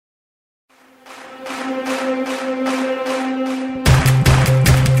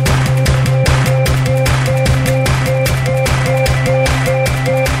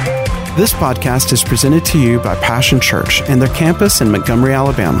This podcast is presented to you by Passion Church and their campus in Montgomery,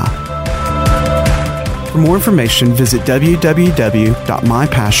 Alabama. For more information, visit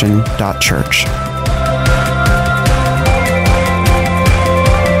www.mypassion.church.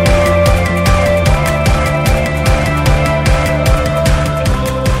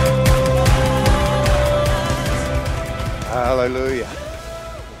 Hallelujah.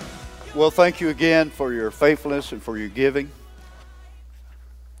 Well, thank you again for your faithfulness and for your giving.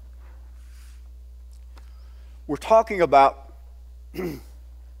 We're talking about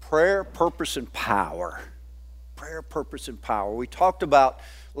prayer, purpose, and power. Prayer, purpose, and power.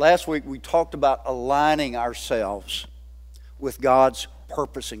 Last week we talked about aligning ourselves with God's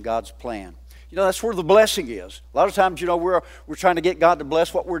purpose and God's plan. You know, that's where the blessing is. A lot of times, you know, we're trying to get God to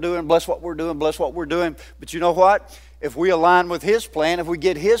bless what we're doing, bless what we're doing, bless what we're doing. But you know what? If we align with His plan, if we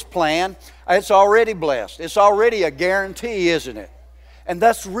get His plan, it's already blessed. It's already a guarantee, isn't it? And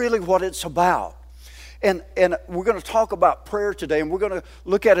that's really what it's about. And we're going to talk about prayer today, and we're going to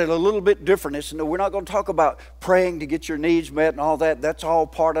look at it a little bit different. We're not going to talk about praying to get your needs met and all that. That's all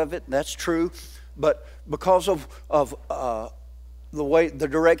part of it, and that's true. But because of the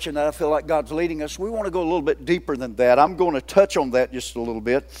direction that I feel like God's leading us, we want to go a little bit deeper than that. I'm going to touch on that just a little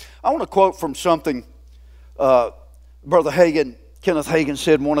bit. I want to quote from something Brother Hagin, Kenneth Hagin,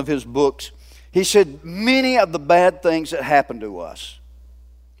 said in one of his books. He said, "Many of the bad things that happen to us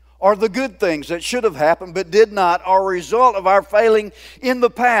are the good things that should have happened but did not, are a result of our failing in the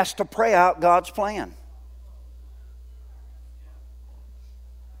past to pray out God's plan."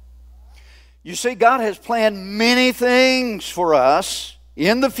 You see, God has planned many things for us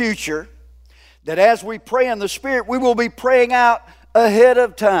in the future that as we pray in the Spirit, we will be praying out ahead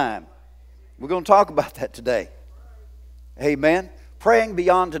of time. We're going to talk about that today. Amen. Praying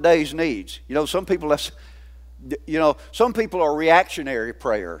beyond today's needs. You know, some people are reactionary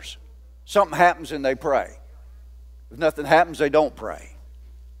prayers. Something happens and they pray. If nothing happens, they don't pray.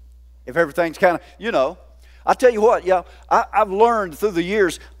 If everything's kind of, I tell you what, I've learned through the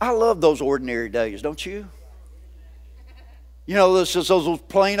years, I love those ordinary days, don't you? You know, this is those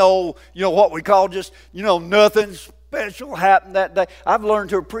plain old, what we call just, nothing special happened that day. I've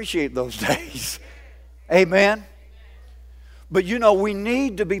learned to appreciate those days. Amen. But we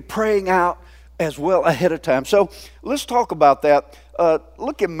need to be praying out as well ahead of time. So let's talk about that.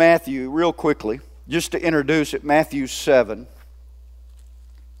 Look at Matthew real quickly, just to introduce it. Matthew 7.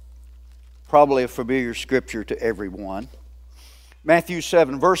 Probably a familiar scripture to everyone. Matthew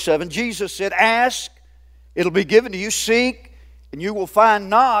 7, verse 7. Jesus said, "Ask, it'll be given to you. Seek, and you will find.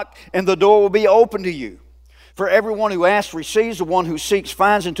 Knock, and the door will be open to you. For everyone who asks receives, the one who seeks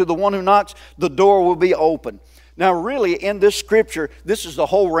finds, and to the one who knocks, the door will be open." Now really, in this scripture, this is the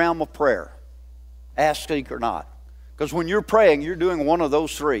whole realm of prayer. Ask, seek, or not. Because when you're praying, you're doing one of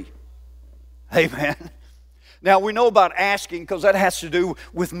those three. Amen. Now, we know about asking because that has to do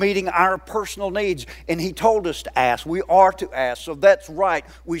with meeting our personal needs. And He told us to ask. We are to ask. So that's right.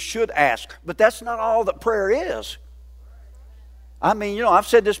 We should ask. But that's not all that prayer is. I mean, I've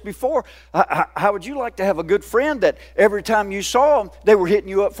said this before. How would you like to have a good friend that every time you saw them, they were hitting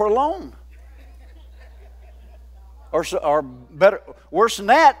you up for a loan? Or better, worse than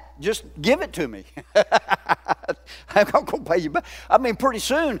that, just give it to me. I'm going to pay you back. I mean, pretty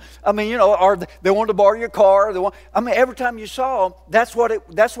soon, or they wanted to borrow your car. Every time you saw them, that's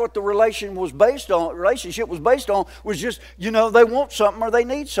what the relationship was based on, was just, they want something or they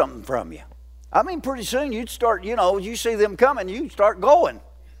need something from you. I mean, pretty soon you'd start, you see them coming, you start going.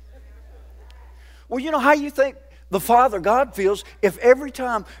 Well, how you think the Father God feels if every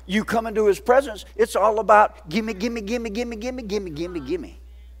time you come into His presence, it's all about gimme, gimme, gimme, gimme, gimme, gimme, gimme, gimme.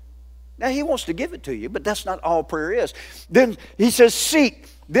 Now, He wants to give it to you, but that's not all prayer is. Then He says, seek.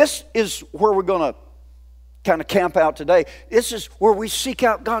 This is where we're going to kind of camp out today. This is where we seek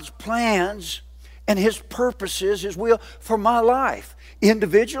out God's plans and His purposes, His will for my life,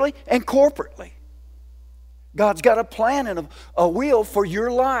 individually and corporately. God's got a plan and a will for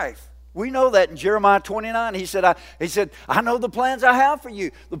your life. We know that in Jeremiah 29. He said, I know the plans I have for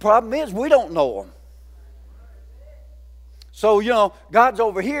you. The problem is we don't know them. So, God's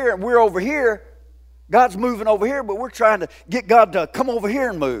over here and we're over here. God's moving over here, but we're trying to get God to come over here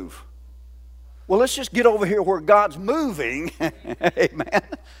and move. Well, let's just get over here where God's moving. Amen.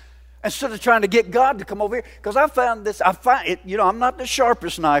 Instead of trying to get God to come over here. Because I find it, I'm not the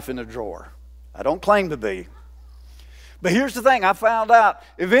sharpest knife in the drawer. I don't claim to be. But here's the thing, I found out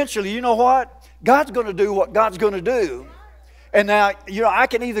eventually, you know what? God's going to do what God's going to do. And now, I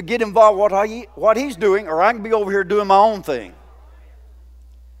can either get involved with what He's doing, or I can be over here doing my own thing.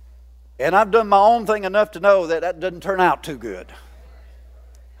 And I've done my own thing enough to know that doesn't turn out too good.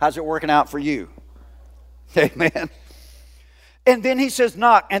 How's it working out for you? Amen. And then he says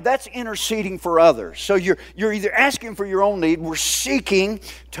knock, and that's interceding for others. So you're either asking for your own need. We're seeking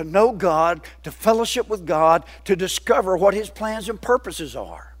to know God, to fellowship with God, to discover what His plans and purposes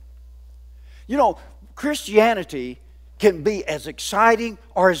are. You know, Christianity can be as exciting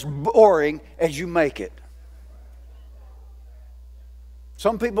or as boring as you make it.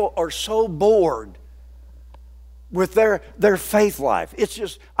 Some people are so bored with their faith life. It's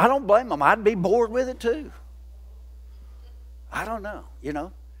just, I don't blame them. I'd be bored with it too. I don't know, you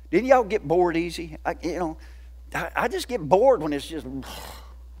know. Didn't y'all get bored easy? I just get bored when it's just, you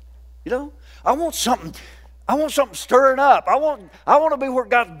know. I want something stirring up. I want to be where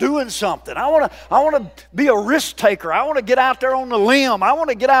God's doing something. I want to be a risk taker. I want to get out there on the limb. I want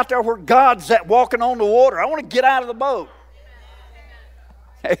to get out there where God's at walking on the water. I want to get out of the boat.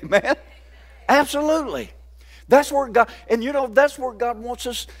 Amen. Absolutely. That's where God, and you know, that's where God wants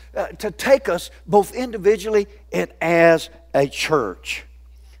us to take us both individually and as a church.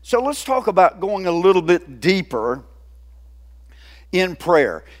 So let's talk about going a little bit deeper in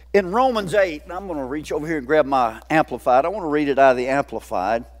prayer. In Romans 8, and I'm going to reach over here and grab my Amplified. I want to read it out of the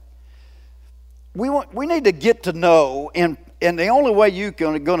Amplified. We need to get to know, and the only way you're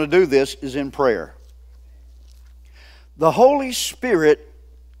going to do this is in prayer. The Holy Spirit,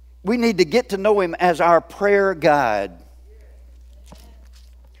 we need to get to know Him as our prayer guide.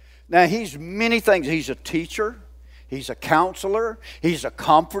 Now, He's many things. He's a teacher. He's a counselor. He's a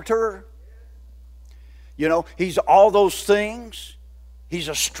comforter. You know, He's all those things. He's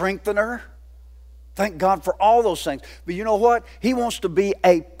a strengthener. Thank God for all those things. But you know what? He wants to be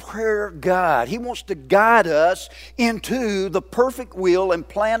a prayer guide. He wants to guide us into the perfect will and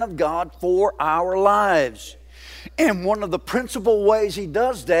plan of God for our lives. And one of the principal ways He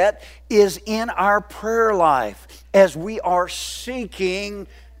does that is in our prayer life as we are seeking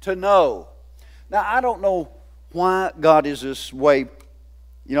to know. Now, I don't know why God is this way,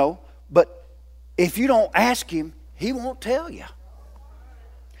 you know, but if you don't ask Him, He won't tell you.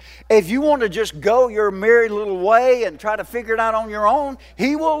 If you want to just go your merry little way and try to figure it out on your own,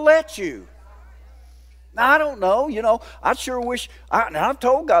 He will let you. Now, I don't know, you know, I sure wish, I've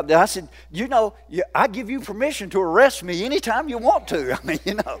told God that. I said, you know, I give you permission to arrest me anytime you want to. I mean,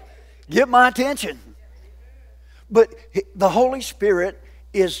 you know, get my attention. But the Holy Spirit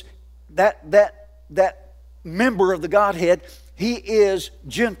is that member of the Godhead. He is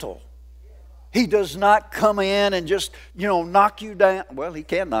gentle. He does not come in and just, you know, knock you down. Well, He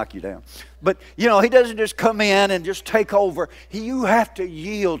can knock you down. But, you know, He doesn't just come in and just take over. You have to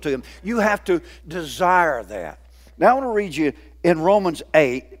yield to Him. You have to desire that. Now I want to read you in Romans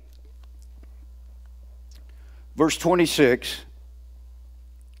 8, verse 26.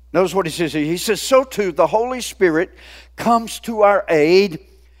 Notice what he says here. He says, so too the Holy Spirit comes to our aid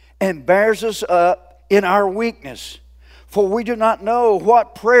and bears us up in our weakness. For we do not know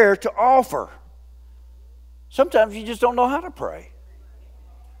what prayer to offer. Sometimes you just don't know how to pray.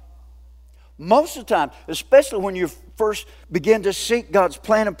 Most of the time, especially when you first begin to seek God's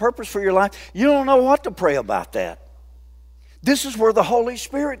plan and purpose for your life, you don't know what to pray about that. This is where the Holy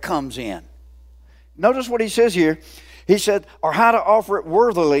Spirit comes in. Notice what he says here. He said, or how to offer it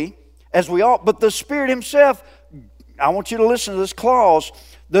worthily as we ought. But the Spirit Himself, I want you to listen to this clause,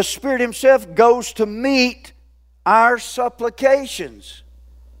 the Spirit Himself goes to meet our supplications.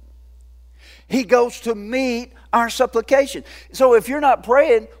 He goes to meet our supplication. So if you're not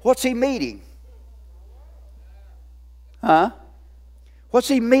praying, what's He meeting? Huh? What's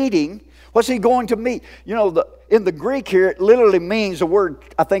He meeting? What's He going to meet? You know, in the Greek here, it literally means the word,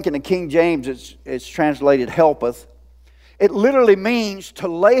 I think in the King James it's translated helpeth. It literally means to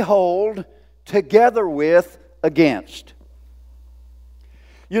lay hold together with against.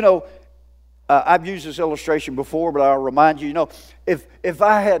 You know, I've used this illustration before, but I'll remind you, you know, if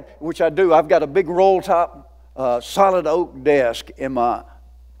I had, which I do, I've got a big roll top solid oak desk in my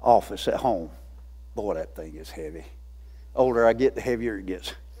office at home. Boy, that thing is heavy. Older I get, the heavier it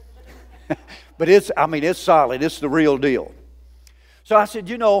gets. But it's solid. It's the real deal. So I said,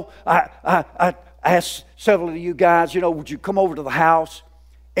 you know, I asked several of you guys, you know, would you come over to the house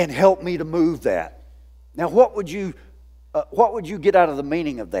and help me to move that? Now, what would you get out of the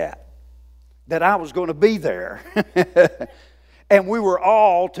meaning of that? That I was going to be there. And we were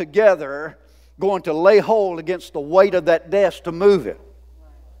all together going to lay hold against the weight of that desk to move it.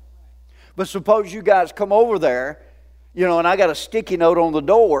 But suppose you guys come over there, you know, and I got a sticky note on the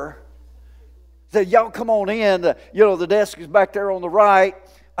door. Said, y'all come on in. You know, the desk is back there on the right.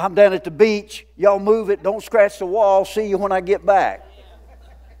 I'm down at the beach. Y'all move it. Don't scratch the wall. See you when I get back.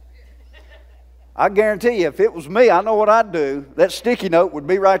 I guarantee you, if it was me, I know what I'd do. That sticky note would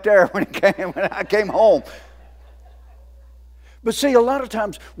be right there when I came home. But see, a lot of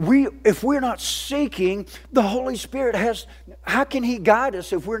times, if we're not seeking, the Holy Spirit how can He guide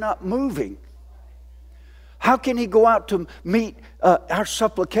us if we're not moving? How can He go out to meet our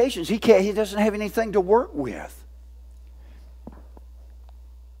supplications? He doesn't have anything to work with.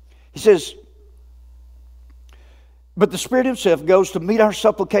 He says, but the Spirit Himself goes to meet our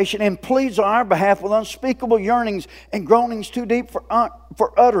supplication and pleads on our behalf with unspeakable yearnings and groanings too deep for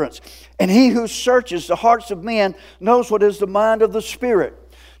utterance. And He who searches the hearts of men knows what is the mind of the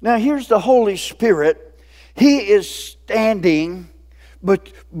Spirit. Now here's the Holy Spirit. He is standing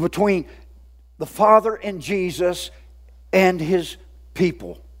between the Father and Jesus and His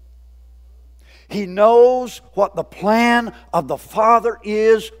people. He knows what the plan of the Father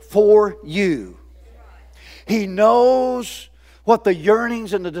is for you. He knows what the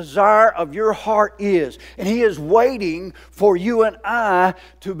yearnings and the desire of your heart is. And He is waiting for you and I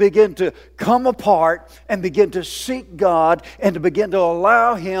to begin to come apart and begin to seek God and to begin to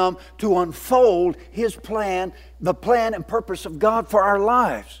allow Him to unfold His plan, the plan and purpose of God for our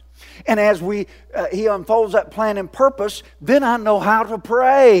lives. And as He unfolds that plan and purpose, then I know how to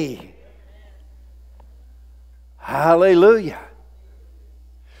pray. Hallelujah.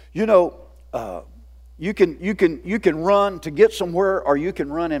 You know, you can run to get somewhere, or you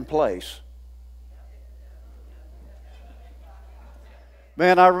can run in place.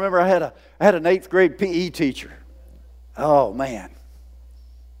 Man, I remember I had an 8th grade PE teacher. Oh man,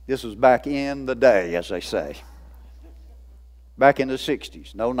 this was back in the day, as they say. Back in the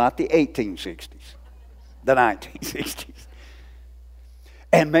 60s. No, not the 1860s. The 1960s.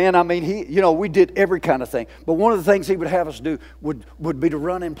 And man, I mean, we did every kind of thing. But one of the things he would have us do would be to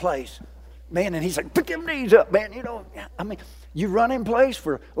run in place. Man, and he's like, pick them knees up, man. You run in place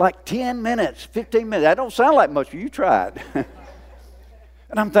for like 10 minutes, 15 minutes. That don't sound like much, but you tried.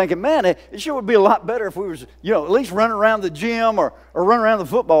 And I'm thinking, man, it sure would be a lot better if we was, at least running around the gym or running around the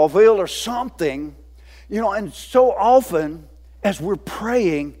football field or something. And so often as we're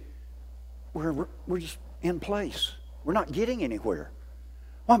praying, we're just in place. We're not getting anywhere.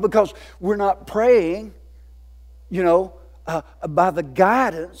 Why? Because we're not praying, by the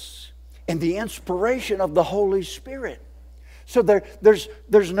guidance and the inspiration of the Holy Spirit. So there's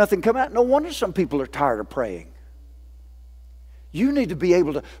nothing coming out. No wonder some people are tired of praying. You need to be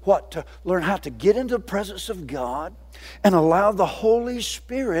able to learn how to get into the presence of God and allow the Holy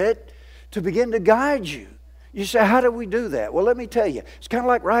Spirit to begin to guide you. You say, how do we do that? Well, let me tell you. It's kind of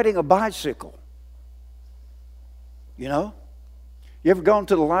like riding a bicycle. You ever gone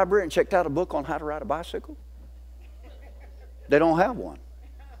to the library and checked out a book on how to ride a bicycle? They don't have one.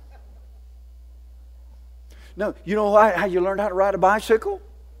 No, you know how you learned how to ride a bicycle?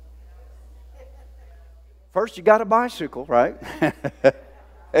 First, you got a bicycle, right?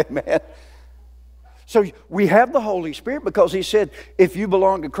 Amen. So we have the Holy Spirit because He said, if you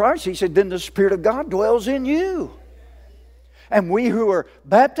belong to Christ, He said, then the Spirit of God dwells in you. And we who are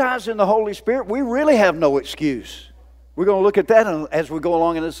baptized in the Holy Spirit, we really have no excuse. We're going to look at that as we go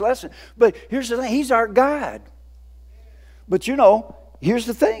along in this lesson. But here's the thing, He's our guide. But here's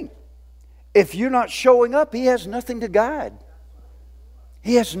the thing. If you're not showing up, He has nothing to guide.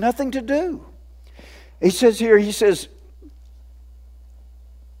 He has nothing to do. He says, let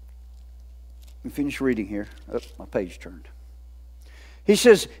me finish reading here. Oh, my page turned. He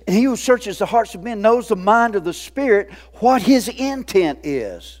says, and He who searches the hearts of men knows the mind of the Spirit, what His intent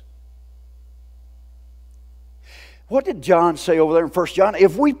is. What did John say over there in 1 John?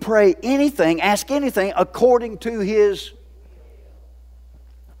 If we pray anything, ask anything according to His,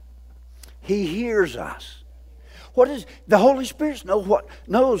 He hears us. What is the Holy Spirit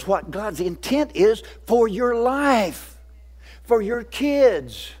knows what God's intent is for your life, for your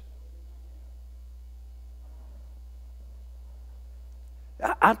kids.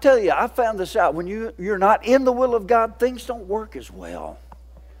 I tell you, I found this out. When you're not in the will of God, things don't work as well.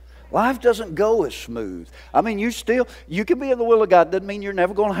 Life doesn't go as smooth. I mean, you can be in the will of God. Doesn't mean you're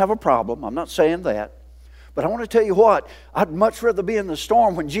never going to have a problem. I'm not saying that. But I want to tell you what, I'd much rather be in the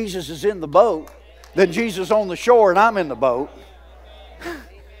storm when Jesus is in the boat than Jesus on the shore and I'm in the boat.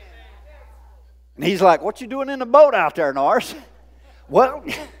 And He's like, what you doing in the boat out there, Norris? Well,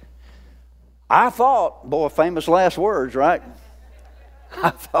 I thought, boy, famous last words, right? I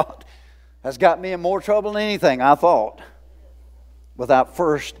thought, that's got me in more trouble than anything, I thought, without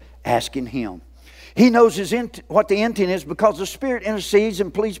first asking Him. He knows what the intent is because the Spirit intercedes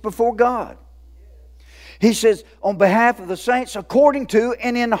and pleads before God. He says, on behalf of the saints, according to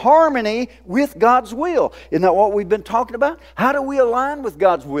and in harmony with God's will. Isn't that what we've been talking about? How do we align with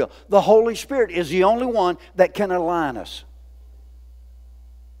God's will? The Holy Spirit is the only one that can align us.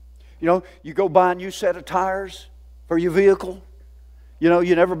 You know, you go buy a new set of tires for your vehicle. You know,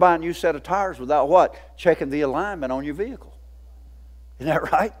 you never buy a new set of tires without what? Checking the alignment on your vehicle. Isn't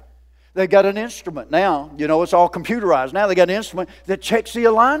that right? They've got an instrument now. You know, it's all computerized. Now they got an instrument that checks the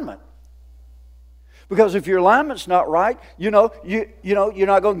alignment. Because if your alignment's not right, you're not going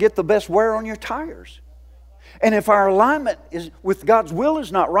to get the best wear on your tires. And if our alignment is with God's will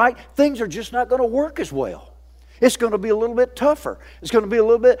is not right, things are just not going to work as well. It's going to be a little bit tougher. It's going to be a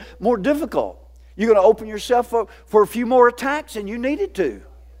little bit more difficult. You're going to open yourself up for a few more attacks than you needed to.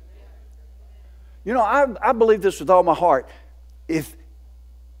 You know, I believe this with all my heart. If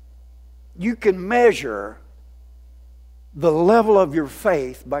you can measure the level of your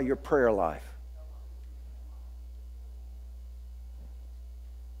faith by your prayer life.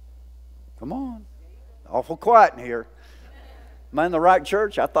 Come on. Awful quiet in here. Am I in the right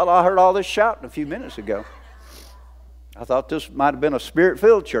church? I thought I heard all this shouting a few minutes ago. I thought this might have been a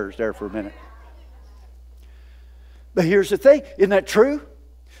spirit-filled church there for a minute. But here's the thing. Isn't that true?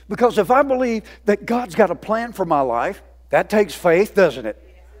 Because if I believe that God's got a plan for my life, that takes faith, doesn't it?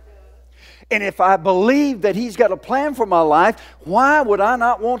 And if I believe that He's got a plan for my life, why would I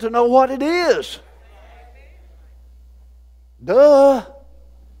not want to know what it is? Duh.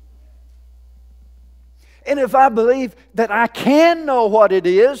 And if I believe that I can know what it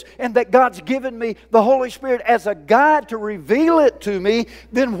is and that God's given me the Holy Spirit as a guide to reveal it to me,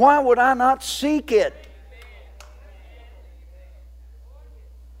 then why would I not seek it?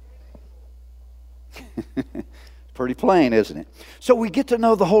 Pretty plain, isn't it? So we get to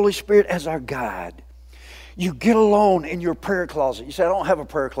know the Holy Spirit as our guide. You get alone in your prayer closet. You say, I don't have a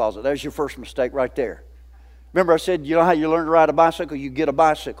prayer closet. There's your first mistake right there. Remember I said, you know how you learn to ride a bicycle? You get a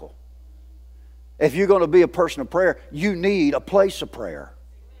bicycle. If you're going to be a person of prayer, you need a place of prayer.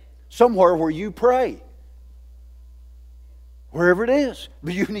 Somewhere where you pray. Wherever it is.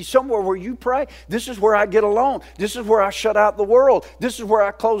 But you need somewhere where you pray. This is where I get alone. This is where I shut out the world. This is where I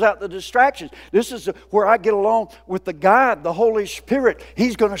close out the distractions. This is where I get alone with the God, the Holy Spirit.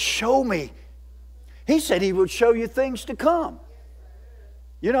 He's going to show me. He said He would show you things to come.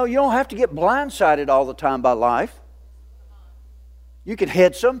 You know, you don't have to get blindsided all the time by life. You can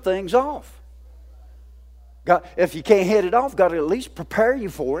head some things off. God, if you can't head it off, God will at least prepare you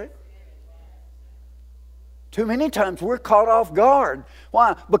for it. Too many times we're caught off guard.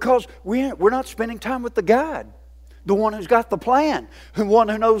 Why? Because we're not spending time with the God, the one who's got the plan, the one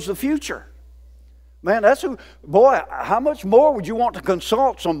who knows the future. Man, that's who. Boy, how much more would you want to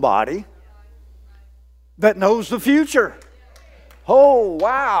consult somebody that knows the future? Oh,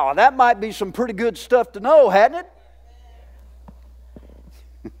 wow, that might be some pretty good stuff to know, hadn't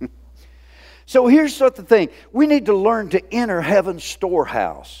it? So here's the thing. We need to learn to enter heaven's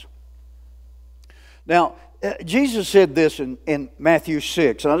storehouse. Now, Jesus said this in Matthew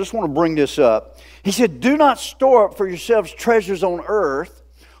 6, and I just want to bring this up. He said, do not store up for yourselves treasures on earth,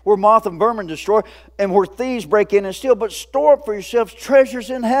 where moth and vermin destroy, and where thieves break in and steal, but store up for yourselves treasures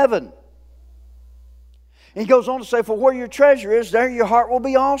in heaven. And he goes on to say, for where your treasure is, there your heart will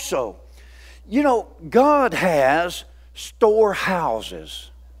be also. You know, God has storehouses.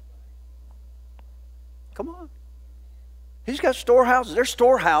 Come on. He's got storehouses. There's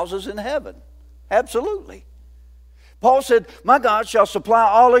storehouses in heaven. Absolutely. Paul said, my God shall supply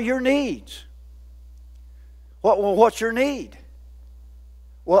all of your needs. What's your need?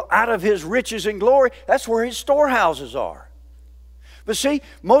 Well, out of His riches and glory, that's where His storehouses are. But see,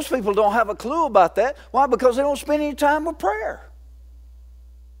 most people don't have a clue about that. Why? Because they don't spend any time with prayer.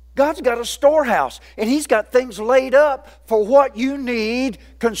 God's got a storehouse, and He's got things laid up for what you need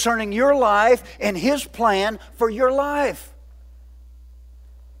concerning your life and His plan for your life.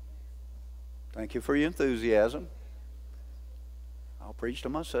 Thank you for your enthusiasm. I'll preach to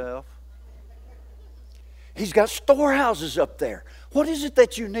myself. He's got storehouses up there. What is it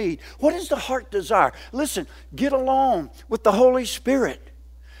that you need? What is the heart desire? Listen, get along with the Holy Spirit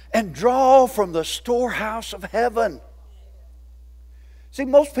and draw from the storehouse of heaven. See,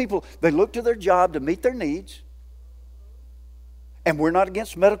 most people, they look to their job to meet their needs. And we're not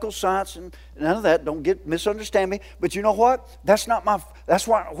against medical science and none of that. Don't misunderstand me. But you know what? That's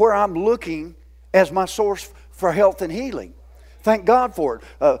where I'm looking as my source for health and healing. Thank God for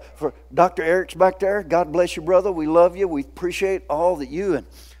it. For Dr. Eric's back there. God bless you, brother. We love you. We appreciate all that you and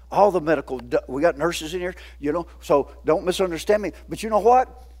all the medical. We got nurses in here, you know. So don't misunderstand me. But you know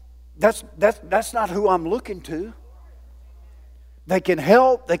what? That's not who I'm looking to. They can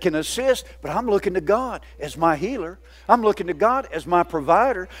help, they can assist, but I'm looking to God as my healer. I'm looking to God as my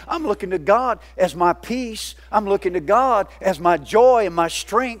provider. I'm looking to God as my peace. I'm looking to God as my joy and my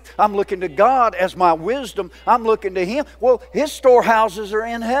strength. I'm looking to God as my wisdom. I'm looking to Him. Well, His storehouses are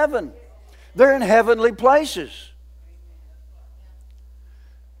in heaven. They're in heavenly places.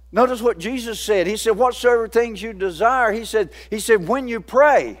 Notice what Jesus said. He said, whatsoever things you desire, He said, when you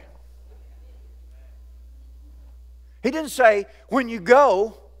pray. He didn't say, when you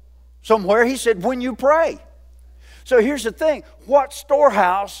go somewhere. He said, when you pray. So here's the thing. What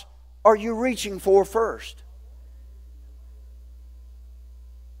storehouse are you reaching for first?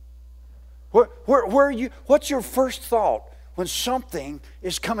 What's your first thought when something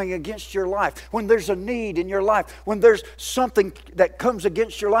is coming against your life? When there's a need in your life? When there's something that comes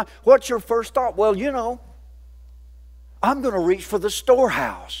against your life? What's your first thought? Well, I'm going to reach for the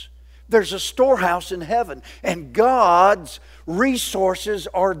storehouse. There's a storehouse in heaven, and God's resources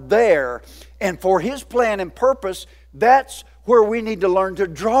are there. And for His plan and purpose, that's where we need to learn to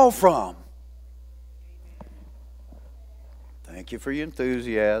draw from. Thank you for your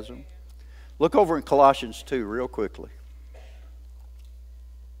enthusiasm. Look over in Colossians 2 real quickly.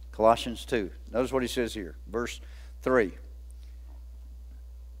 Colossians 2. Notice what he says here. Verse 3.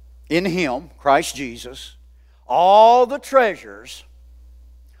 In Him, Christ Jesus, all the treasures,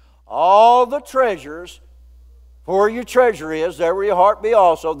 where your treasure is, there will your heart be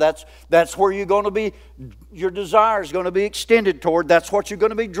also. That's where you're going to be, your desire is going to be extended toward. That's what you're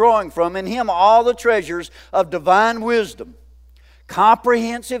going to be drawing from. In Him, all the treasures of divine wisdom,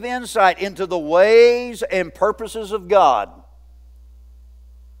 comprehensive insight into the ways and purposes of God.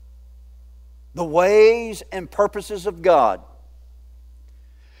 The ways and purposes of God.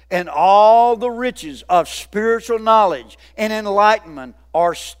 And all the riches of spiritual knowledge and enlightenment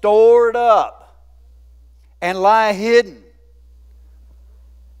are stored up and lie hidden.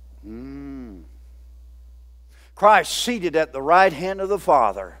 Christ seated at the right hand of the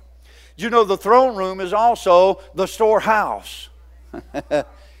Father. You know, the throne room is also the storehouse.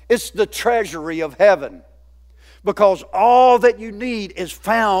 It's the treasury of heaven. Because all that you need is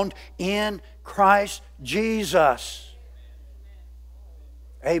found in Christ Jesus.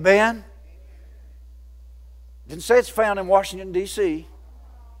 Amen? Didn't say it's found in Washington, D.C.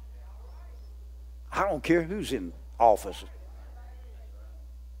 I don't care who's in office.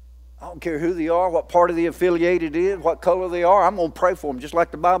 I don't care who they are, what party they affiliated is, what color they are. I'm going to pray for them just like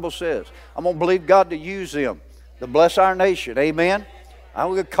the Bible says. I'm going to believe God to use them to bless our nation. Amen? I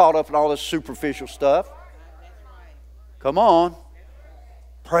don't get caught up in all this superficial stuff. Come on.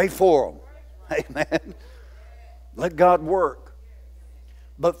 Pray for them. Amen? Let God work.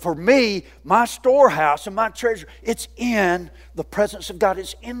 But for me, my storehouse and my treasure, it's in the presence of God.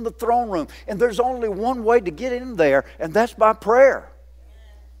 It's in the throne room. And there's only one way to get in there, and that's by prayer.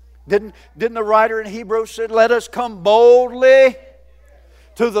 Didn't the writer in Hebrews say, let us come boldly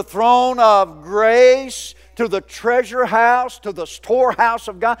to the throne of grace, to the treasure house, to the storehouse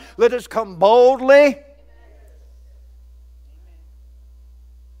of God. Let us come boldly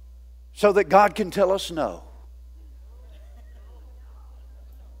so that God can tell us no.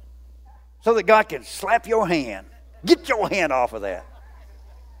 So that God can slap your hand. Get your hand off of that.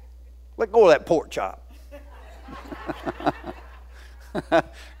 Let go of that pork chop.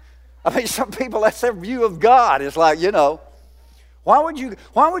 I mean, some people, that's their view of God. It's like, why would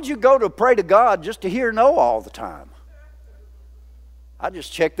you go to pray to God just to hear no all the time? I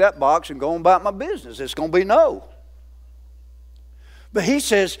just check that box and go on about my business. It's going to be no. But He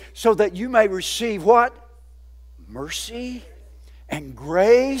says, so that you may receive what? Mercy and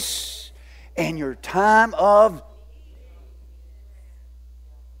grace and your time of...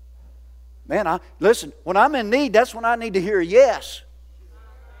 Man, listen, when I'm in need, that's when I need to hear a yes.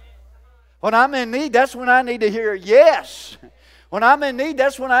 When I'm in need, that's when I need to hear a yes. When I'm in need,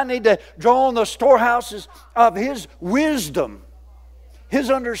 that's when I need to draw on the storehouses of His wisdom, His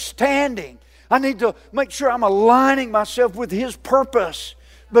understanding. I need to make sure I'm aligning myself with His purpose.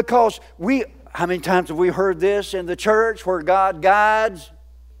 Because how many times have we heard this in the church, where God guides?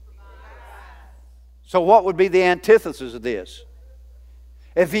 So what would be the antithesis of this?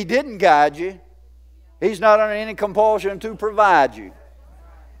 If He didn't guide you, He's not under any compulsion to provide you.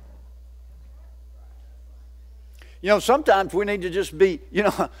 Sometimes we need to just be,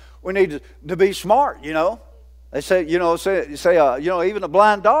 we need to be smart, They say, even a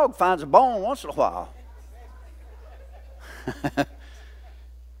blind dog finds a bone once in a while.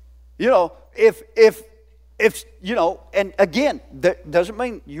 if, and again, that doesn't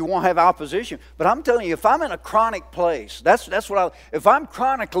mean you won't have opposition, but I'm telling you, if I'm in a chronic place, if I'm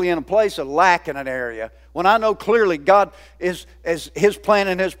chronically in a place of lack in an area, when I know clearly God is, as His plan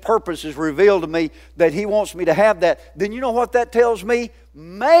and His purpose is revealed to me, that He wants me to have that, then you know what that tells me?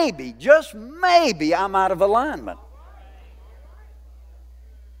 Maybe, just maybe, I'm out of alignment.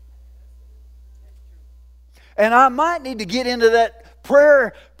 And I might need to get into that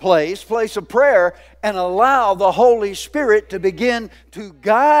place of prayer, and allow the Holy Spirit to begin to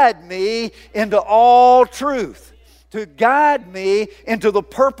guide me into all truth, to guide me into the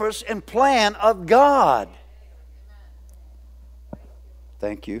purpose and plan of God.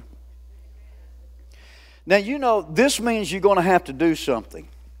 Thank you. Now, this means you're going to have to do something.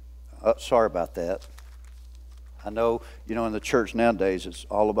 Sorry about that. I know, in the church nowadays, it's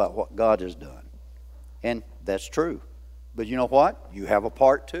all about what God has done. And that's true. But you know what? You have a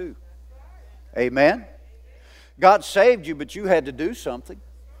part too. Amen? God saved you, but you had to do something.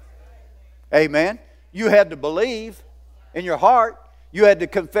 Amen? You had to believe in your heart. You had to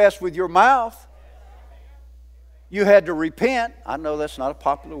confess with your mouth. You had to repent. I know that's not a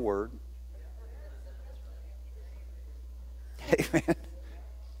popular word. Amen?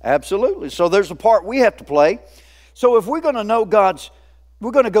 Absolutely. So there's a part we have to play. So if we're going to know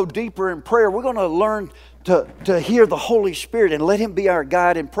we're going to go deeper in prayer. We're going to learn to hear the Holy Spirit and let Him be our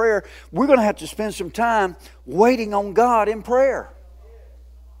guide in prayer. We're going to have to spend some time waiting on God in prayer.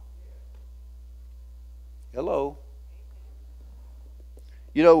 Hello.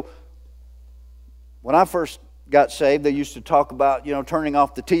 When I first got saved, they used to talk about, turning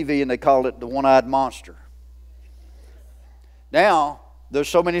off the TV, and they called it the one-eyed monster. Now, there's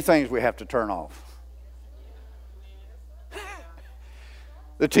so many things we have to turn off.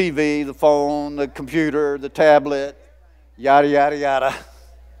 The TV, the phone, the computer, the tablet, yada, yada, yada.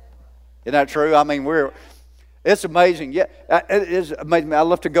 Isn't that true? I mean, it's amazing. Yeah, it is amazing. I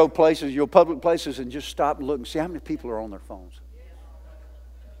love to go places, public places, and just stop and look and see how many people are on their phones.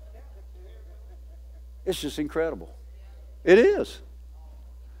 It's just incredible. It is.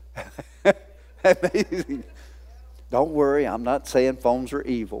 Amazing. Don't worry, I'm not saying phones are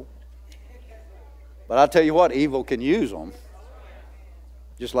evil. But I'll tell you what, evil can use them.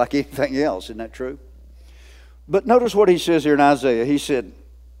 Just like anything else, isn't that true? But notice what he says here in Isaiah. He said,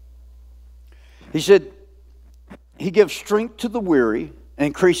 He gives strength to the weary and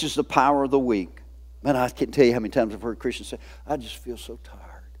increases the power of the weak. Man, I can't tell you how many times I've heard Christians say, I just feel so tired.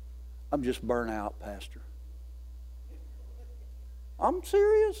 I'm just burnt out, Pastor. I'm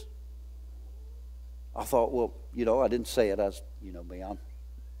serious. I thought, well, I didn't say it. I'm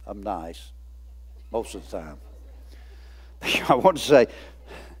nice most of the time. I want to say,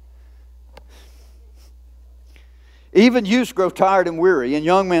 even youths grow tired and weary, and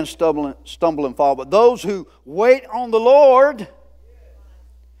young men stumble and fall. But those who wait on the Lord,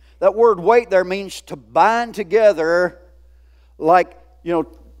 that word wait there means to bind together like,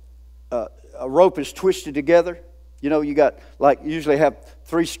 a rope is twisted together. You got, usually have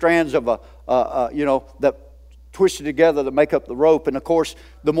 3 strands of that twisted together that make up the rope. And of course,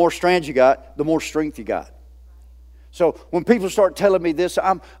 the more strands you got, the more strength you got. So when people start telling me this,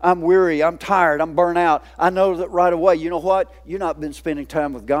 I'm weary, I'm tired, I'm burnt out, I know that right away, you know what? You've not been spending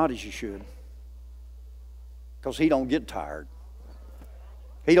time with God as you should. Because He don't get tired.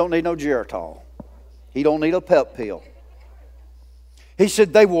 He don't need no Geritol. He don't need a pep pill. He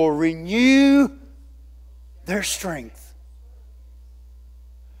said they will renew their strength.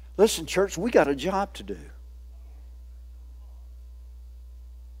 Listen, church, we got a job to do.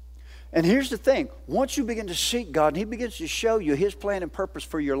 And here's the thing. Once you begin to seek God and He begins to show you His plan and purpose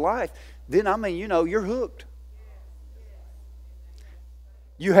for your life, then, you're hooked.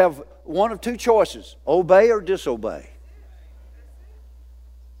 You have one of 2 choices, obey or disobey.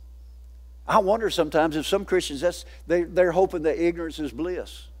 I wonder sometimes if some Christians, they're hoping that ignorance is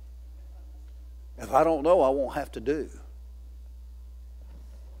bliss. If I don't know, I won't have to do.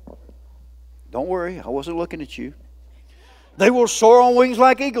 Don't worry, I wasn't looking at you. They will soar on wings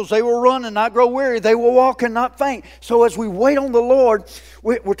like eagles. They will run and not grow weary. They will walk and not faint. So as we wait on the Lord,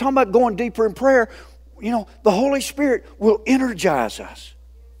 we're talking about going deeper in prayer. The Holy Spirit will energize us.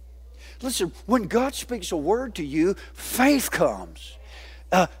 Listen, when God speaks a word to you, faith comes.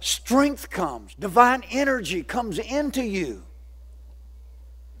 Strength comes. Divine energy comes into you.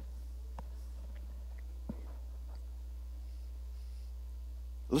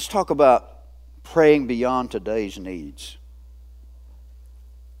 Let's talk about praying beyond today's needs.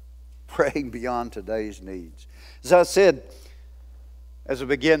 Praying beyond today's needs. As I said, as I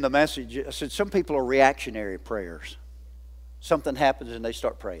began the message, I said some people are reactionary prayers. Something happens and they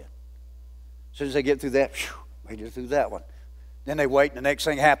start praying. As soon as they get through that, they get through that one. Then they wait, and the next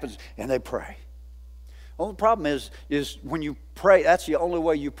thing happens, and they pray. The only problem is when you pray, that's the only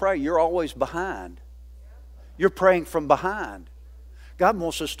way you pray. You're always behind. You're praying from behind. God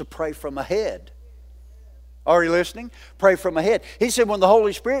wants us to pray from ahead. Are you listening? Pray from ahead. He said when the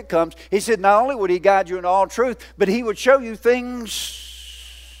Holy Spirit comes, He said not only would He guide you into all truth, but He would show you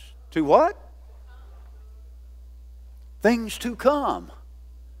things to what? Things to come.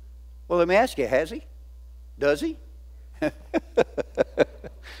 Well, let me ask you, has He? Does He? You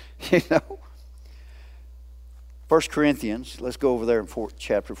know? 1 Corinthians, let's go over there in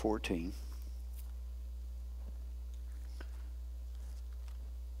chapter 14.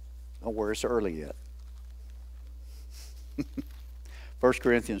 Don't worry, it's early yet. 1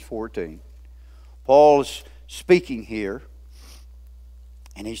 Corinthians 14. Paul is speaking here,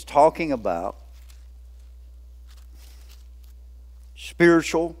 and he's talking about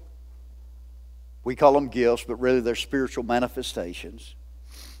spiritual, we call them gifts, but really they're spiritual manifestations.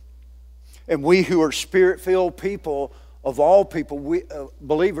 And we who are Spirit-filled people, of all people,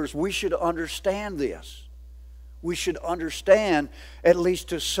 believers, we should understand this. We should understand, at least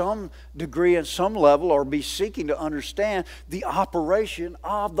to some degree and some level, or be seeking to understand the operation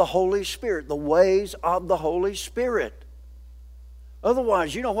of the Holy Spirit, the ways of the Holy Spirit.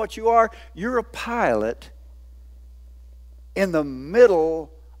 Otherwise, you know what you are? You're a pilot in the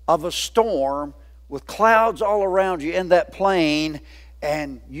middle of a storm with clouds all around you in that plane,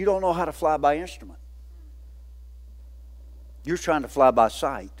 and you don't know how to fly by instrument. You're trying to fly by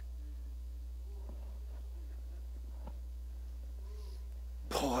sight.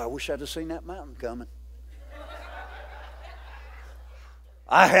 Boy, I wish I'd have seen that mountain coming.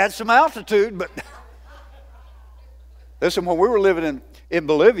 I had some altitude, but listen, when we were living in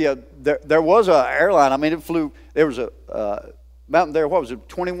Bolivia, there was an airline. I mean, it flew, there was a mountain there, what was it,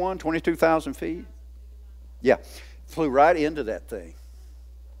 22,000 feet? Yeah, flew right into that thing.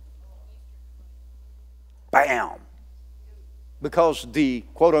 Bam! Because the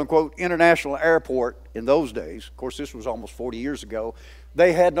quote-unquote international airport in those days, of course this was almost 40 years ago,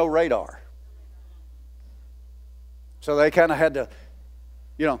 they had no radar. So they kind of had to,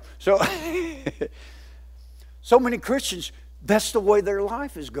 so many Christians, that's the way their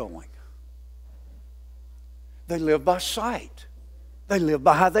life is going. They live by sight. They live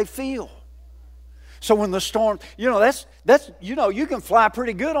by how they feel. So when the storm, that's you can fly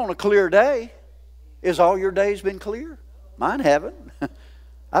pretty good on a clear day. Is all your days been clear? Mine haven't.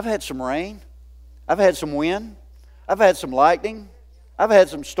 I've had some rain. I've had some wind. I've had some lightning. I've had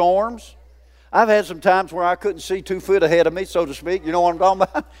some storms. I've had some times where I couldn't see 2 foot ahead of me, so to speak. You know what I'm talking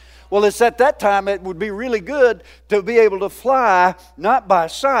about? Well, it's at that time it would be really good to be able to fly, not by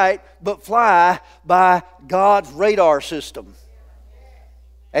sight, but fly by God's radar system.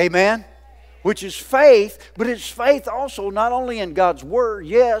 Amen? Which is faith, but it's faith also not only in God's Word,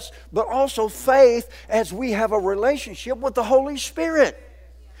 yes, but also faith as we have a relationship with the Holy Spirit.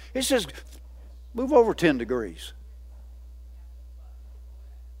 It says, move over 10 degrees.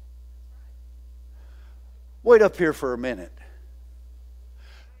 Wait up here for a minute.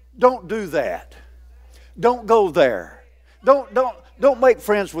 Don't do that. Don't go there. Don't make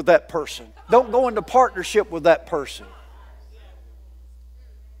friends with that person. Don't go into partnership with that person.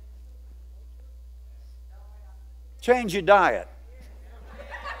 Change your diet.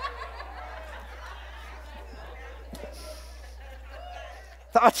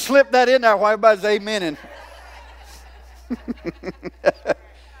 I'd slip that in there while everybody's amening.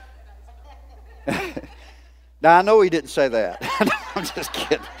 Now, I know he didn't say that. I'm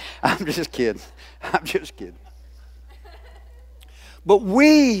just kidding. But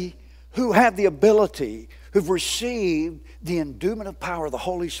we who have the ability, who've received the endowment of power of the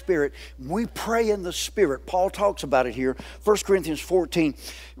Holy Spirit, we pray in the Spirit. Paul talks about it here, 1 Corinthians 14.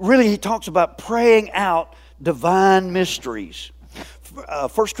 Really, he talks about praying out divine mysteries. 1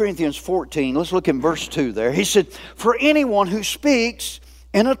 Corinthians 14, let's look in verse 2 there. He said, for anyone who speaks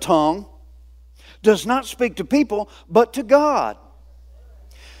in a tongue does not speak to people, but to God.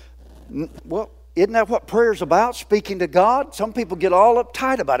 Well, isn't that what prayer's about? Speaking to God? Some people get all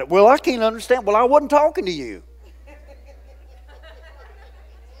uptight about it. Well, I can't understand. Well, I wasn't talking to you.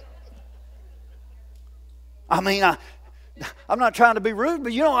 I mean, I'm not trying to be rude,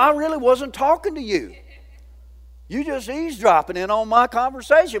 but I really wasn't talking to you. You just eavesdropping in on my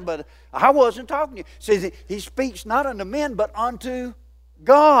conversation, but I wasn't talking to you. See, he speaks not unto men, but unto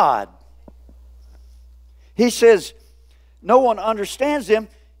God. He says, no one understands them.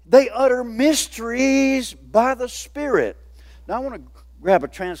 They utter mysteries by the Spirit. Now I want to grab a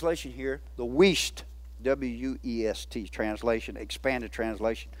translation here, the Wuest, W-U-E-S-T translation, expanded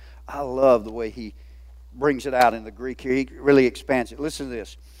translation. I love the way he brings it out in the Greek here. He really expands it. Listen to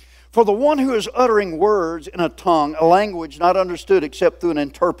this. For the one who is uttering words in a tongue, a language not understood except through an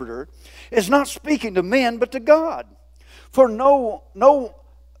interpreter, is not speaking to men but to God. For no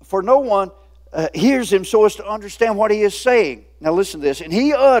one hears him so as to understand what he is saying. Now listen to this. And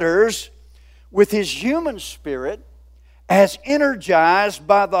he utters with his human spirit, as energized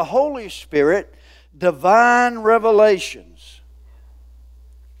by the Holy Spirit, divine revelations.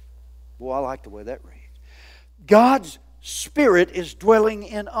 Well, I like the way that reads. God's Spirit is dwelling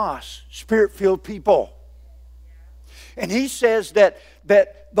in us, Spirit-filled people. And he says that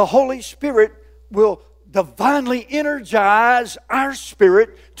the Holy Spirit will divinely energize our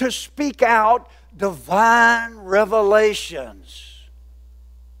spirit to speak out divine revelations.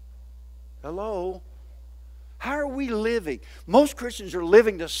 Hello? How are we living? Most Christians are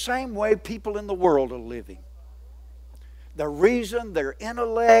living the same way people in the world are living. Their reason, their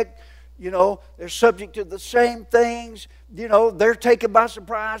intellect, they're subject to the same things. They're taken by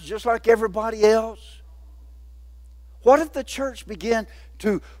surprise just like everybody else. What if the church began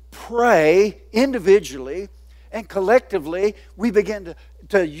to pray individually and collectively? We begin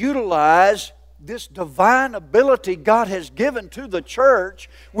to utilize this divine ability God has given to the church.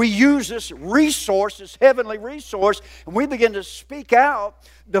 We use this resource, this heavenly resource, and we begin to speak out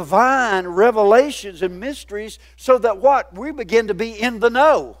divine revelations and mysteries so that what? We begin to be in the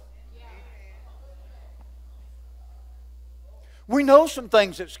know. We know some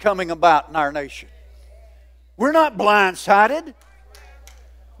things that's coming about in our nation. We're not blindsided.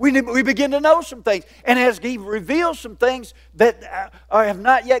 We begin to know some things. And as He reveals some things that have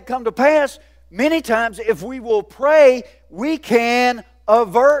not yet come to pass, many times if we will pray, we can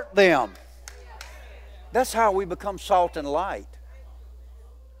avert them. That's how we become salt and light.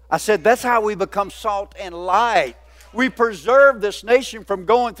 I said that's how we become salt and light. We preserve this nation from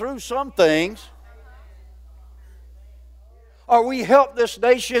going through some things. Or we help this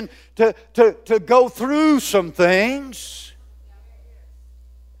nation to go through some things.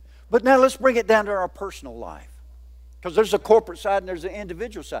 But now let's bring it down to our personal life. Because there's a corporate side and there's an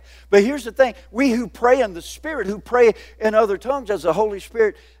individual side. But here's the thing. We who pray in the Spirit, who pray in other tongues as the Holy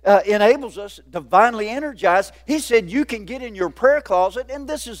Spirit enables us, divinely energized, He said you can get in your prayer closet, and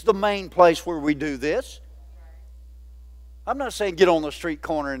this is the main place where we do this. I'm not saying get on the street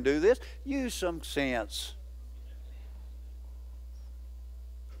corner and do this. Use some sense.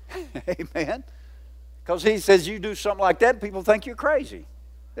 Amen. Because He says you do something like that, people think you're crazy.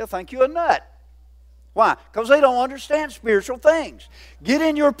 They'll think you're a nut. Why? Because they don't understand spiritual things. Get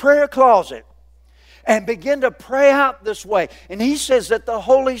in your prayer closet and begin to pray out this way. And He says that the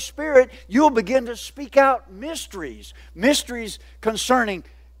Holy Spirit, you'll begin to speak out mysteries. Mysteries concerning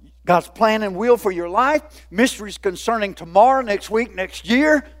God's plan and will for your life. Mysteries concerning tomorrow, next week, next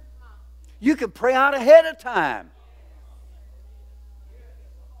year. You can pray out ahead of time.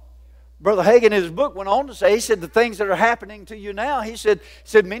 Brother Hagin in his book went on to say, he said the things that are happening to you now, he said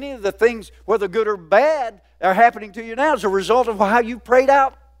many of the things, whether good or bad, are happening to you now as a result of how you prayed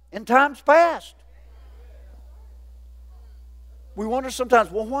out in times past. We wonder sometimes,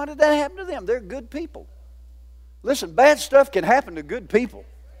 well, why did that happen to them? They're good people. Listen, bad stuff can happen to good people.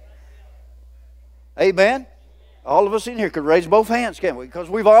 Amen? All of us in here could raise both hands, can't we? Because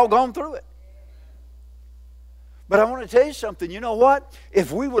we've all gone through it. But I want to tell you something. You know what?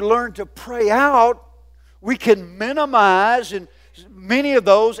 If we would learn to pray out, we can minimize many of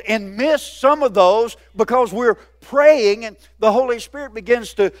those and miss some of those because we're praying and the Holy Spirit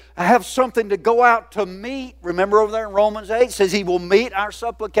begins to have something to go out to meet. Remember over there in Romans 8, it says He will meet our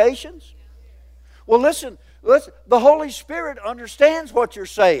supplications. Well, listen, the Holy Spirit understands what you're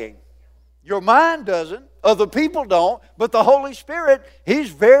saying. Your mind doesn't, other people don't, but the Holy Spirit,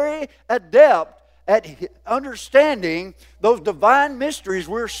 He's very adept at understanding those divine mysteries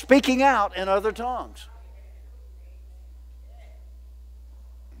we're speaking out in other tongues.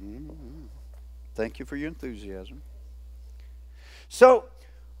 Thank you for your enthusiasm. So,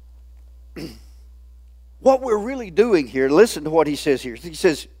 what we're really doing here, listen to what he says here. He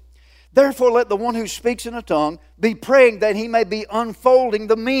says, therefore let the one who speaks in a tongue be praying that he may be unfolding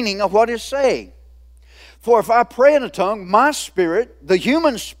the meaning of what he's saying. For if I pray in a tongue, my spirit, the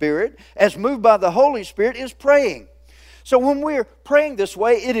human spirit, as moved by the Holy Spirit, is praying. So when we're praying this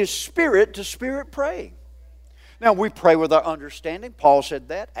way, it is spirit to spirit praying. Now, we pray with our understanding. Paul said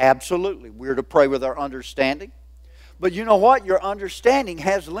that. Absolutely. We're to pray with our understanding. But you know what? Your understanding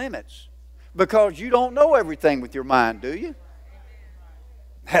has limits. Because you don't know everything with your mind, do you?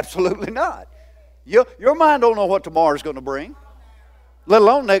 Absolutely not. Your mind don't know what tomorrow's going to bring. Let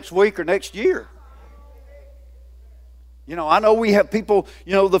alone next week or next year. You know, I know we have people,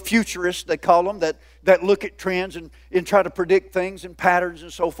 you know, the futurists, they call them, that look at trends and try to predict things and patterns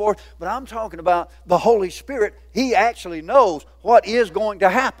and so forth. But I'm talking about the Holy Spirit. He actually knows what is going to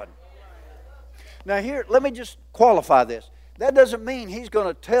happen. Now here, let me just qualify this. That doesn't mean He's going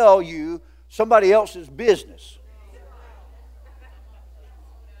to tell you somebody else's business.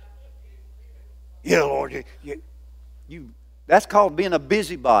 Yeah, Lord, that's called being a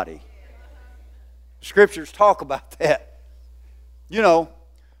busybody. Scriptures talk about that. You know,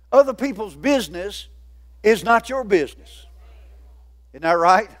 other people's business is not your business. Isn't that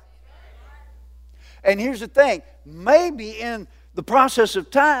right? And here's the thing. Maybe in the process of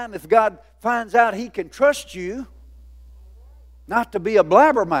time, if God finds out He can trust you not to be a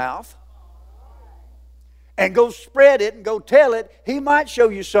blabbermouth and go spread it and go tell it, He might show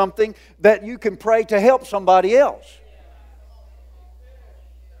you something that you can pray to help somebody else.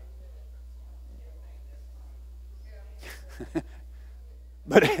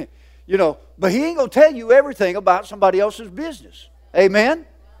 But, you know, but He ain't going to tell you everything about somebody else's business. Amen?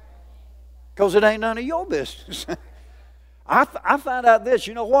 Because it ain't none of your business. I find out this,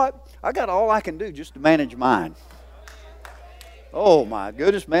 you know what? I got all I can do just to manage mine. Oh my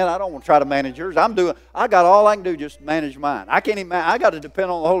goodness, man, I don't want to try to manage yours. I got all I can do just to manage mine. I got to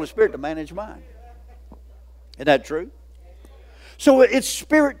depend on the Holy Spirit to manage mine. Isn't that true? So it's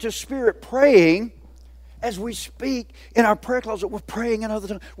spirit to spirit praying. As we speak in our prayer closet, we're praying in other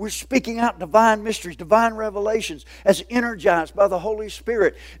tongues. We're speaking out divine mysteries, divine revelations as energized by the Holy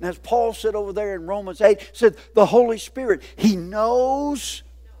Spirit. And as Paul said over there in Romans 8, said the Holy Spirit, He knows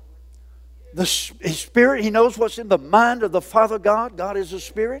His Spirit. He knows what's in the mind of the Father God. God is a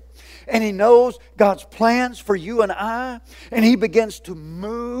Spirit. And He knows God's plans for you and I. And He begins to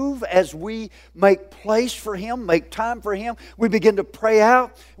move as we make place for Him, make time for Him. We begin to pray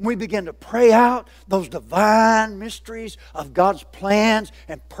out. And we begin to pray out those divine mysteries of God's plans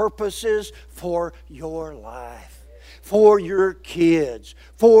and purposes for your life, for your kids,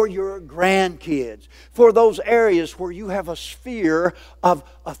 for your grandkids, for those areas where you have a sphere of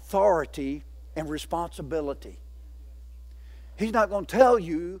authority and responsibility. He's not going to tell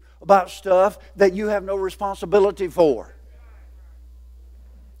you about stuff that you have no responsibility for.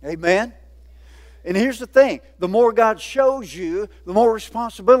 Amen? And here's the thing. The more God shows you, the more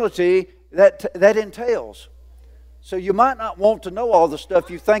responsibility that entails. So you might not want to know all the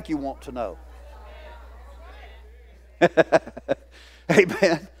stuff you think you want to know.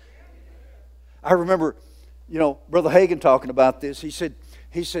 Amen. I remember, you know, Brother Hagin talking about this. He said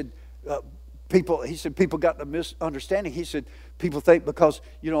people got the misunderstanding. He said people think because,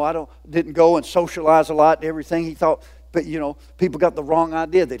 you know, didn't go and socialize a lot and everything. He thought, but you know, people got the wrong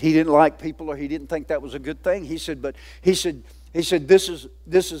idea that he didn't like people or he didn't think that was a good thing. He said this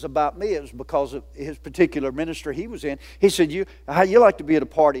is about me. It was because of his particular ministry he was in. He said, how you like to be at a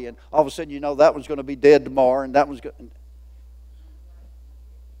party and all of a sudden you know that one's going to be dead tomorrow and that one's going.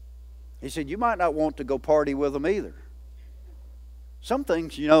 He said you might not want to go party with them either. Some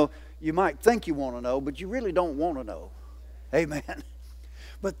things, you know, you might think you want to know, but you really don't want to know. Amen.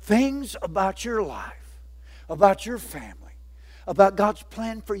 But things about your life, about your family, about God's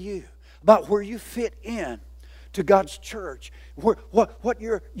plan for you, about where you fit in to God's church, what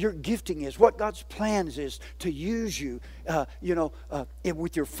your gifting is, what God's plans is to use you,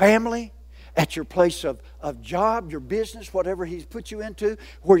 with your family, at your place of job, your business, whatever He's put you into,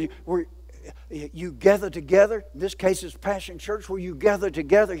 where you gather together. In this case, it's Passion Church, where you gather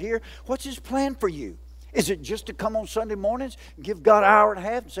together here. What's His plan for you? Is it just to come on Sunday mornings and give God an hour and a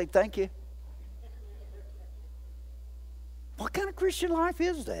half and say thank you? What kind of Christian life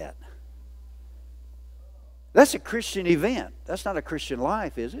is that? That's a Christian event. That's not a Christian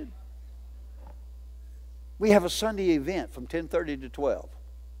life, is it? We have a Sunday event from 10:30 to 12.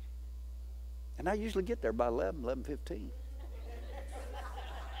 And I usually get there by 11:15.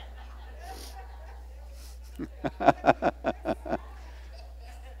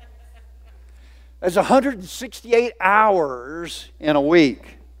 There's 168 hours in a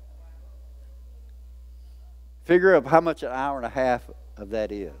week. Figure out how much an hour and a half of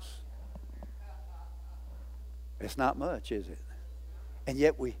that is. It's not much, is it? And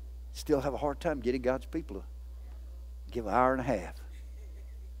yet we still have a hard time getting God's people to give an hour and a half.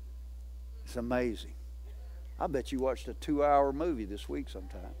 It's amazing. I bet you watched a 2-hour movie this week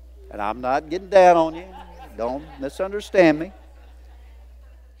sometime. And I'm not getting down on you. Don't misunderstand me.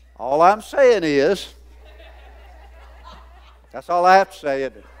 All I'm saying is, that's all I have to say,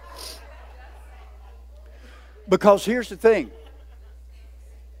 isn't it? Because here's the thing.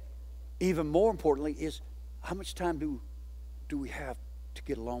 Even more importantly is, how much time do we have to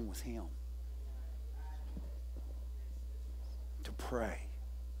get along with Him? to pray.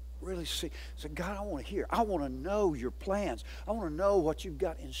 Really see. Say, God, I want to hear. I want to know your plans. I want to know what you've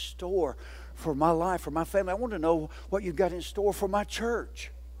got in store for my life, for my family. I want to know what you've got in store for my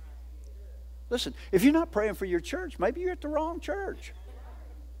church. Listen, if you're not praying for your church, maybe you're at the wrong church.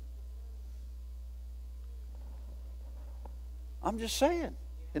 I'm just saying.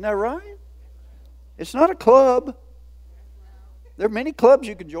 Isn't that right? It's not a club. There are many clubs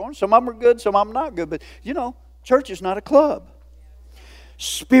you can join. Some of them are good, some of them not good. But, church is not a club.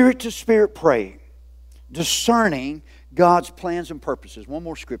 Spirit to spirit praying. Discerning God's plans and purposes. One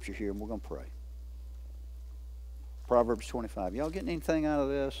more scripture here and we're going to pray. Proverbs 25. Y'all getting anything out of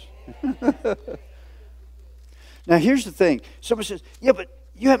this? Now here's the thing. Somebody says, yeah, but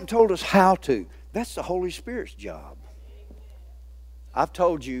you haven't told us how to. That's the Holy Spirit's job. I've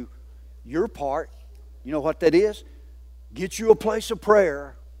told you your part. You know what that is? Get you a place of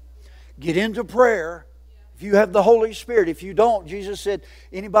prayer. Get into prayer. If you have the Holy Spirit. If you don't, Jesus said,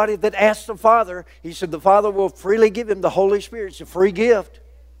 anybody that asks the Father, He said the Father will freely give him the Holy Spirit. It's a free gift.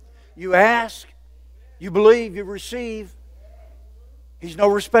 You ask, you believe, you receive. He's no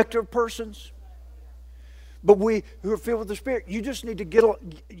respecter of persons. But we who are filled with the Spirit, you just need to get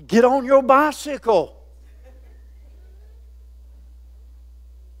on your bicycle.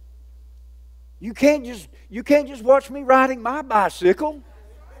 You can't just watch me riding my bicycle.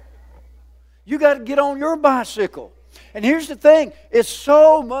 You got to get on your bicycle. And here's the thing, it's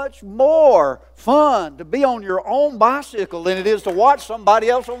so much more fun to be on your own bicycle than it is to watch somebody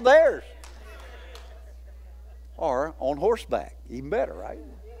else on theirs. Or on horseback, even better, right?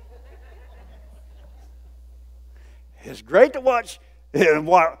 It's great to watch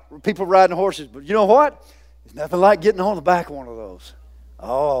people riding horses, but you know what? It's nothing like getting on the back of one of those.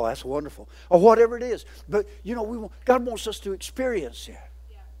 Oh, that's wonderful. Or whatever it is. But, God wants us to experience it.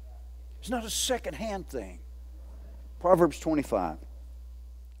 It's not a second-hand thing. Proverbs 25.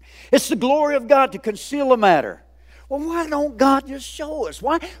 It's the glory of God to conceal a matter. Well, why don't God just show us?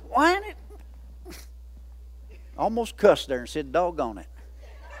 Why isn't it? I almost cussed there and said, doggone it.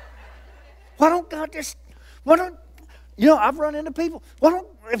 Why don't God just, I've run into people.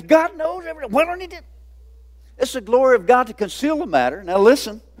 If God knows everything, why don't He do? It's the glory of God to conceal a matter. Now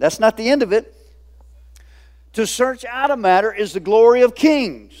listen, that's not the end of it. To search out a matter is the glory of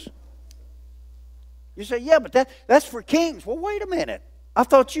kings. You say, yeah, but that's for kings. Well, wait a minute. I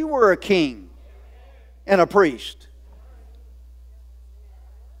thought you were a king and a priest.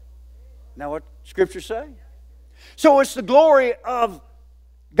 Now what Scripture say? So it's the glory of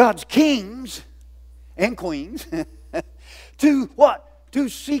God's kings and queens to what? To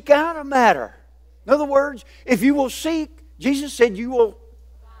seek out a matter. In other words, if you will seek, Jesus said you will.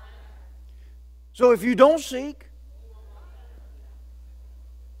 So if you don't seek,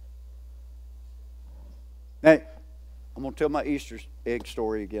 now, I'm going to tell my Easter egg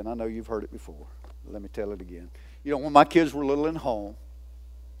story again. I know you've heard it before. Let me tell it again. When my kids were little and home,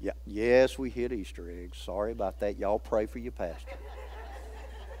 yes, we hid Easter eggs. Sorry about that. Y'all pray for your pastor.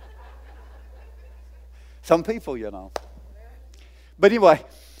 Some people, But anyway,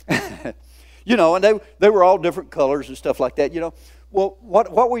 and they were all different colors and stuff like that, Well,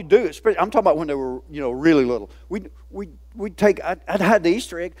 what we do, I'm talking about when they were, really little. We'd take, I'd hide the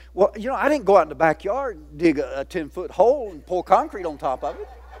Easter egg. Well, I didn't go out in the backyard and dig a 10-foot hole and pour concrete on top of it.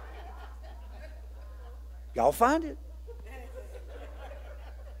 Y'all find it.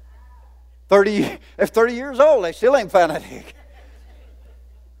 30 years old, they still ain't found that egg.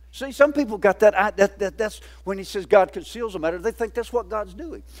 See, some people got that's when He says God conceals a matter, they think that's what God's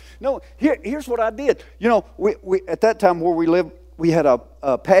doing. No, here's what I did. We at that time where we lived, we had a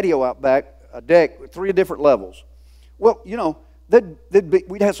patio out back, a deck with 3 different levels. Well,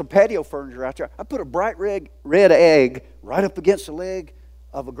 we'd have some patio furniture out there. I put a bright red egg right up against the leg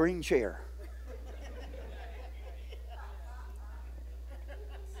of a green chair.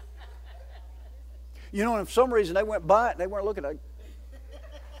 And for some reason they went by it and they weren't looking at it.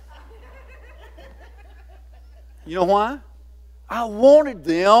 You know why? I wanted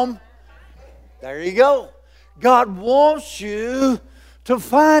them. There you go. God wants you to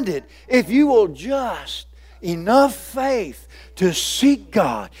find it. If you will just enough faith to seek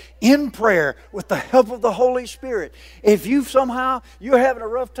God in prayer with the help of the Holy Spirit. If you're having a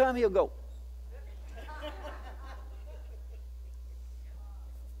rough time, He'll go.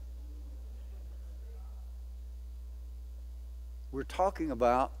 We're talking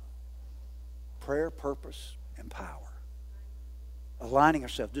about prayer, purpose, and power. Aligning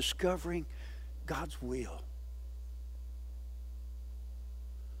ourselves, discovering God's will.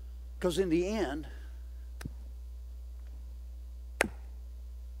 Because in the end,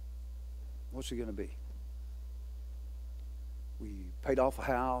 what's it going to be? We paid off a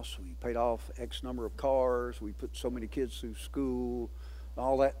house. We paid off X number of cars. We put so many kids through school.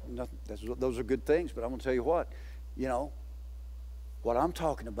 All that. Those are good things. But I'm going to tell you what. What I'm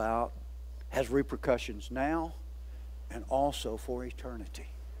talking about has repercussions now and also for eternity.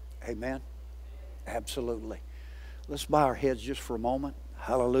 Amen? Absolutely. Let's bow our heads just for a moment.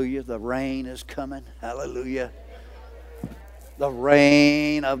 Hallelujah. The rain is coming. Hallelujah. The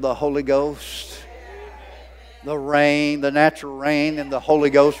rain of the Holy Ghost. The rain, the natural rain and the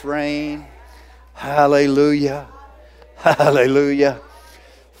Holy Ghost rain. Hallelujah. Hallelujah.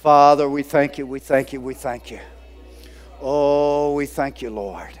 Father, we thank you, we thank you, we thank you. Oh, we thank you,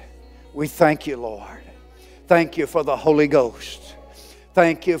 Lord. We thank you, Lord. Thank you for the Holy Ghost.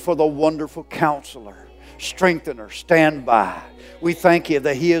 Thank you for the wonderful counselor, strengthener, standby. We thank you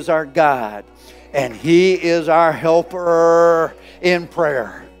that He is our guide and He is our helper in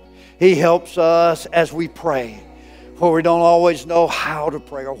prayer. He helps us as we pray. For we don't always know how to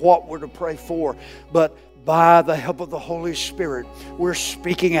pray or what we're to pray for. But by the help of the Holy Spirit, we're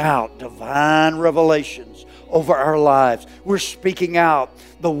speaking out divine revelations over our lives. We're speaking out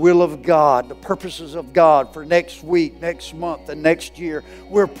the will of God, the purposes of God for next week, next month, and next year.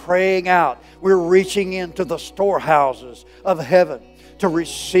 We're praying out. We're reaching into the storehouses of heaven to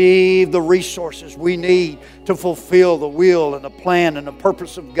receive the resources we need to fulfill the will and the plan and the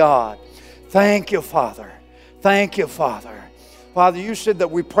purpose of God. Thank you, Father. Thank you, Father. Father, you said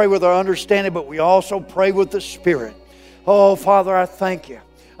that we pray with our understanding, but we also pray with the Spirit. Oh, Father, I thank you.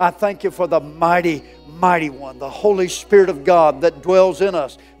 I thank you for the mighty, mighty one, the Holy Spirit of God that dwells in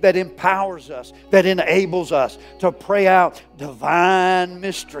us, that empowers us, that enables us to pray out divine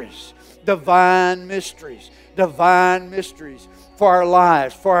mysteries, divine mysteries, divine mysteries for our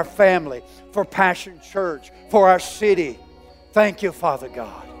lives, for our family, for Passion Church, for our city. Thank you, Father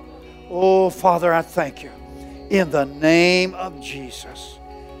God. Oh, Father, I thank you. In the name of Jesus.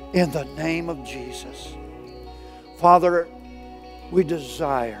 In the name of Jesus. Father, we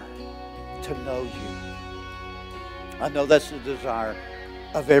desire to know you. I know that's the desire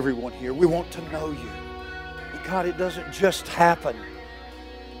of everyone here. We want to know you. But God, it doesn't just happen.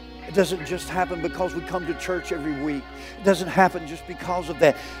 It doesn't just happen because we come to church every week. It doesn't happen just because of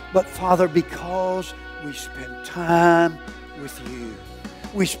that. But Father, because we spend time with you.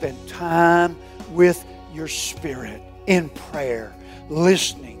 We spend time with your Spirit in prayer,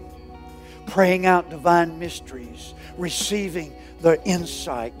 listening, praying out divine mysteries, receiving the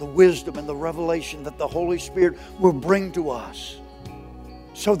insight, the wisdom, and the revelation that the Holy Spirit will bring to us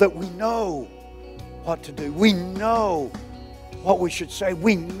so that we know what to do. We know what we should say.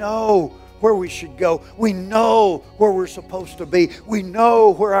 We know where we should go. We know where we're supposed to be. We know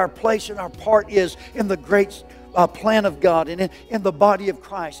where our place and our part is in the great plan of God and in the body of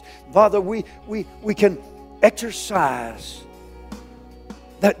Christ. Father, we can exercise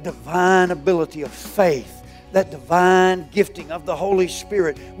that divine ability of faith, that divine gifting of the Holy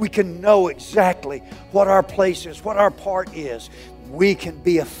Spirit. We can know exactly what our place is, what our part is. We can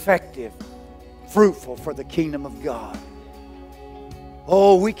be effective, fruitful for the kingdom of God.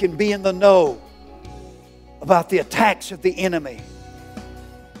 Oh, we can be in the know about the attacks of the enemy.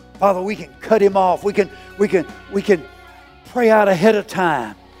 Father, we can cut him off. We can pray out ahead of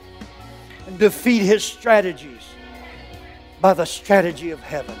time and defeat his strategies by the strategy of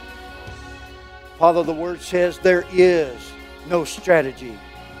heaven. Father, the Word says there is no strategy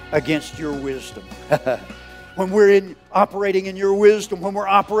against your wisdom. When we're operating in your wisdom, when we're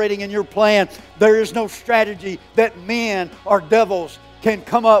operating in your plan, there is no strategy that men or devils can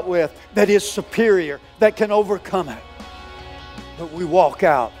come up with that is superior, that can overcome it. But we walk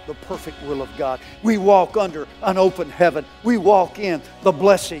out the perfect will of God. We walk under an open heaven. We walk in the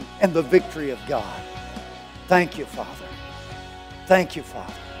blessing and the victory of God. Thank you, Father. Thank you,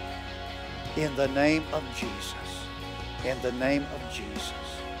 Father. In the name of Jesus. In the name of Jesus.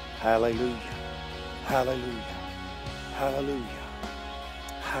 Hallelujah. Hallelujah. Hallelujah.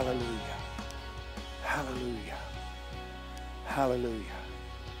 Hallelujah. Hallelujah. Hallelujah.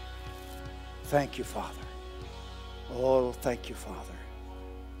 Thank you, Father. Oh, thank you, Father.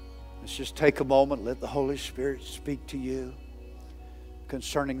 Let's just take a moment. Let the Holy Spirit speak to you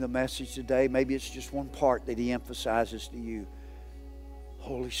concerning the message today. Maybe it's just one part that He emphasizes to you.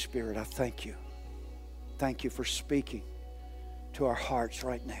 Holy Spirit, I thank you. Thank you for speaking to our hearts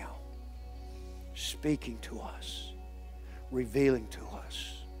right now. Speaking to us. Revealing to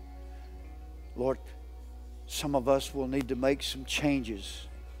us. Lord, some of us will need to make some changes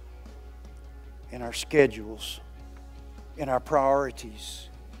in our schedules, in our priorities,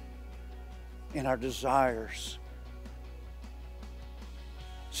 in our desires,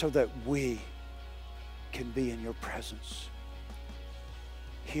 so that we can be in your presence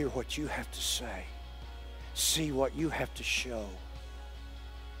hear what you have to say, see what you have to show,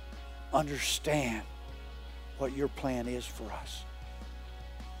 understand what your plan is for us.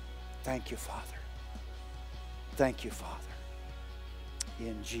 Thank you, Father. Thank you, Father.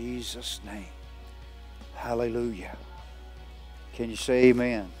 In Jesus' name. Hallelujah. Can you say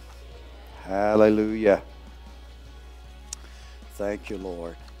amen? Hallelujah. Thank you,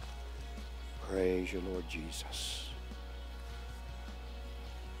 Lord. Praise you, Lord Jesus.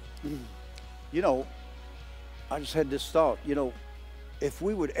 You know, I just had this thought, if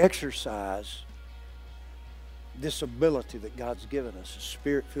we would exercise this ability that God's given us as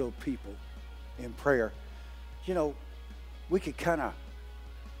Spirit-filled people in prayer, we could kind of,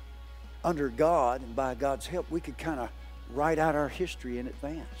 under God and by God's help, we could kind of write out our history in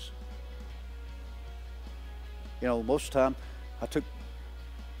advance. Most of the time, I took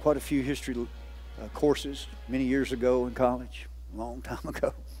quite a few history courses many years ago in college, a long time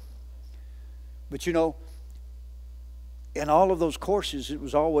ago. But in all of those courses, it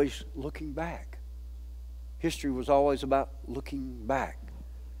was always looking back. History was always about looking back.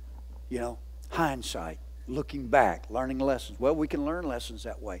 Hindsight, looking back, learning lessons. Well, we can learn lessons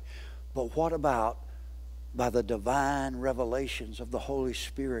that way. But what about by the divine revelations of the Holy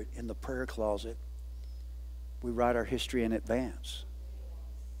Spirit in the prayer closet? We write our history in advance.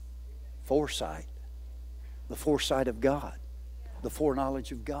 Foresight. The foresight of God. The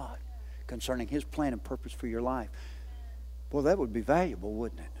foreknowledge of God concerning His plan and purpose for your life. Well, that would be valuable,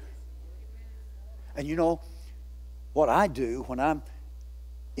 wouldn't it? And what I do when I'm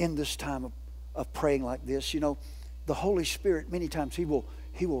in this time of praying like this, the Holy Spirit, many times He will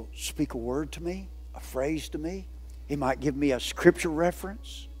speak a word to me, a phrase to me. He might give me a scripture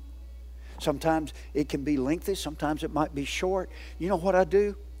reference. Sometimes it can be lengthy. Sometimes it might be short. You know what I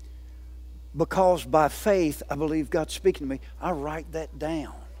do? Because by faith I believe God's speaking to me, I write that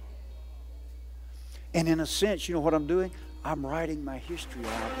down. And in a sense, you know what I'm doing? I'm writing my history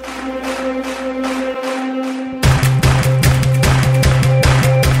out.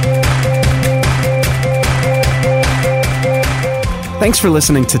 Thanks for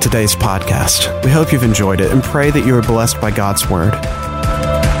listening to today's podcast. We hope you've enjoyed it and pray that you are blessed by God's Word.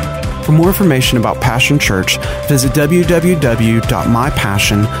 For more information about Passion Church, visit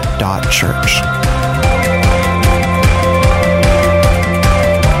www.mypassion.church.